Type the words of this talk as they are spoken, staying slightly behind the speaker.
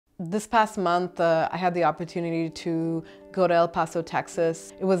This past month, I had the opportunity to go to El Paso,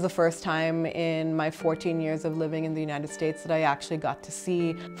 Texas. It was the first time in my 14 years of living in the United States that I actually got to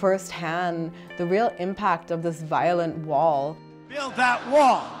see firsthand the real impact of this violent wall. Build that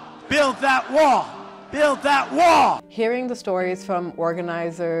wall! Build that wall! Build that wall! Hearing the stories from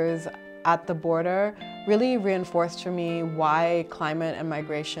organizers at the border really reinforced for me why climate and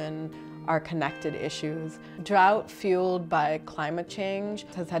migration are connected issues. Drought fueled by climate change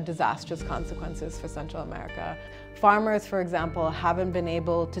has had disastrous consequences for Central America. Farmers, for example, haven't been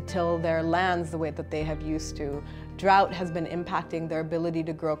able to till their lands the way that they have used to. Drought has been impacting their ability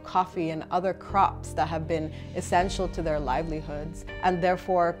to grow coffee and other crops that have been essential to their livelihoods. And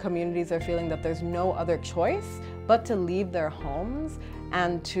therefore, communities are feeling that there's no other choice but to leave their homes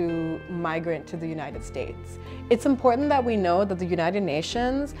and to migrate to the United States. It's important that we know that the United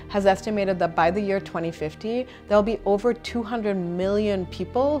Nations has estimated that by the year 2050, there'll be over 200 million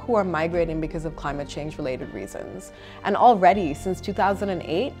people who are migrating because of climate change related reasons. And already, since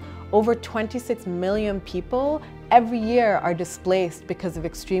 2008, over 26 million people every year are displaced because of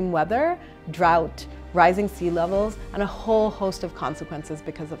extreme weather, drought, rising sea levels, and a whole host of consequences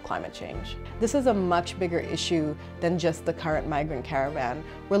because of climate change. This is a much bigger issue than just the current migrant caravan.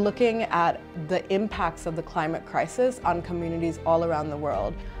 We're looking at the impacts of the climate crisis on communities all around the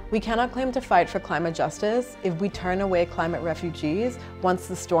world. We cannot claim to fight for climate justice if we turn away climate refugees once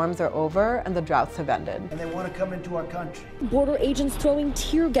the storms are over and the droughts have ended. And they want to come into our country. Border agents throwing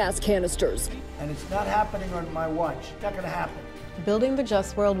tear gas canisters. And it's not happening on my watch. It's not going to happen. Building the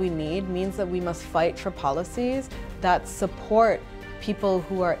just world we need means that we must fight for policies that support people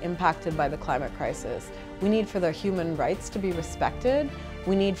who are impacted by the climate crisis. We need for their human rights to be respected.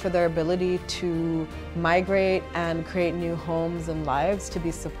 We need for their ability to migrate and create new homes and lives to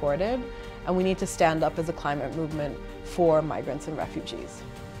be supported. And we need to stand up as a climate movement for migrants and refugees.